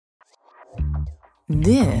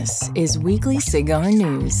This is Weekly Cigar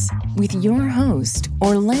News with your host,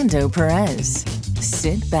 Orlando Perez.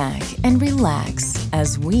 Sit back and relax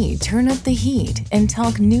as we turn up the heat and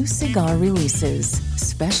talk new cigar releases,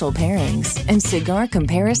 special pairings, and cigar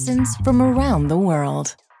comparisons from around the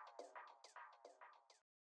world.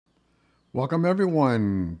 Welcome,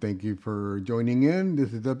 everyone. Thank you for joining in.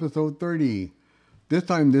 This is episode 30. This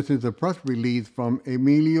time, this is a press release from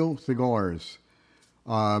Emilio Cigars.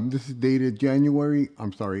 This is dated June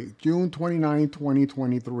 29,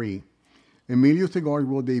 2023. Emilio Cigars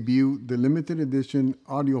will debut the limited edition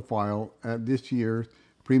Audiophile at this year's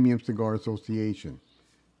Premium Cigar Association.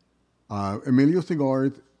 Emilio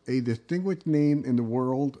Cigars, a distinguished name in the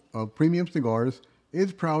world of premium cigars,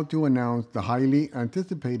 is proud to announce the highly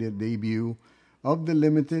anticipated debut of the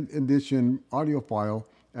limited edition Audiophile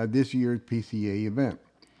at this year's PCA event.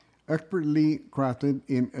 Expertly crafted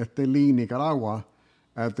in Esteli, Nicaragua,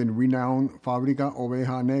 at the renowned Fábrica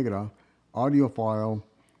Oveja Negra, Audiophile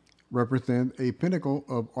represents a pinnacle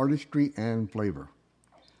of artistry and flavor.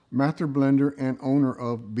 Master blender and owner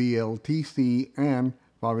of BLTC and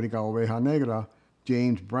Fábrica Oveja Negra,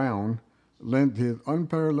 James Brown, lent his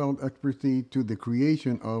unparalleled expertise to the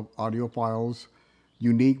creation of Audiophile's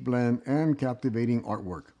unique blend and captivating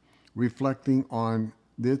artwork. Reflecting on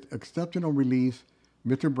this exceptional release,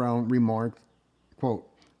 Mr. Brown remarked, quote,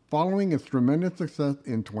 "Following its tremendous success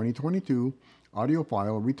in 2022,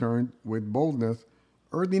 Audiophile returned with boldness,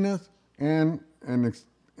 earthiness, and an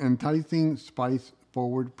enticing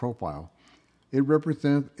spice-forward profile. It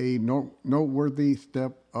represents a noteworthy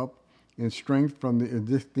step up in strength from the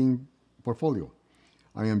existing portfolio.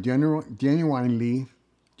 I am genuinely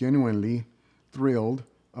thrilled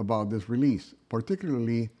about this release,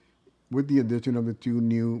 particularly with the addition of the two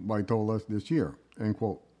new Vitolas this year," end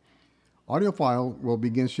quote. Audiophile will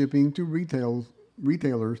begin shipping to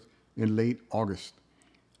retailers in late August.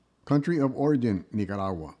 Country of origin,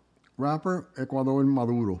 Nicaragua. Wrapper, Ecuador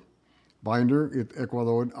Maduro. Binder is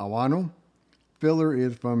Ecuador Habano. Filler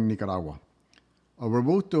is from Nicaragua. A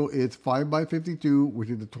Robusto is 5x52, which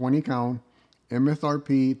is a 20 count,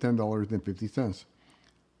 MSRP $10.50.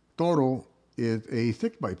 Toro is a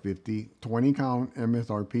 6x50, 20 count,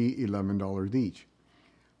 MSRP $11 each.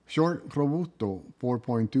 Short Robusto,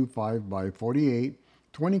 4.25 by 48,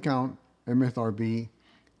 20 count, MSRP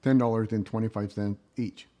 $10.25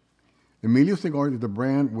 each. Emilio Cigars is a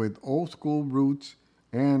brand with old school roots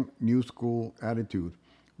and new school attitude.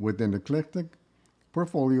 With an eclectic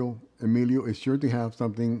portfolio, Emilio is sure to have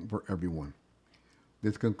something for everyone.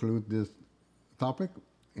 This concludes this topic,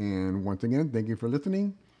 and once again, thank you for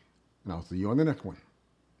listening, and I'll see you on the next one.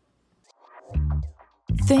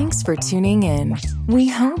 Thanks for tuning in. We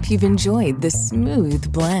hope you've enjoyed this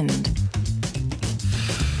smooth blend.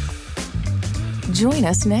 Join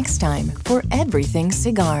us next time for Everything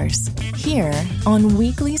Cigars, here on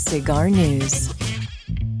Weekly Cigar News.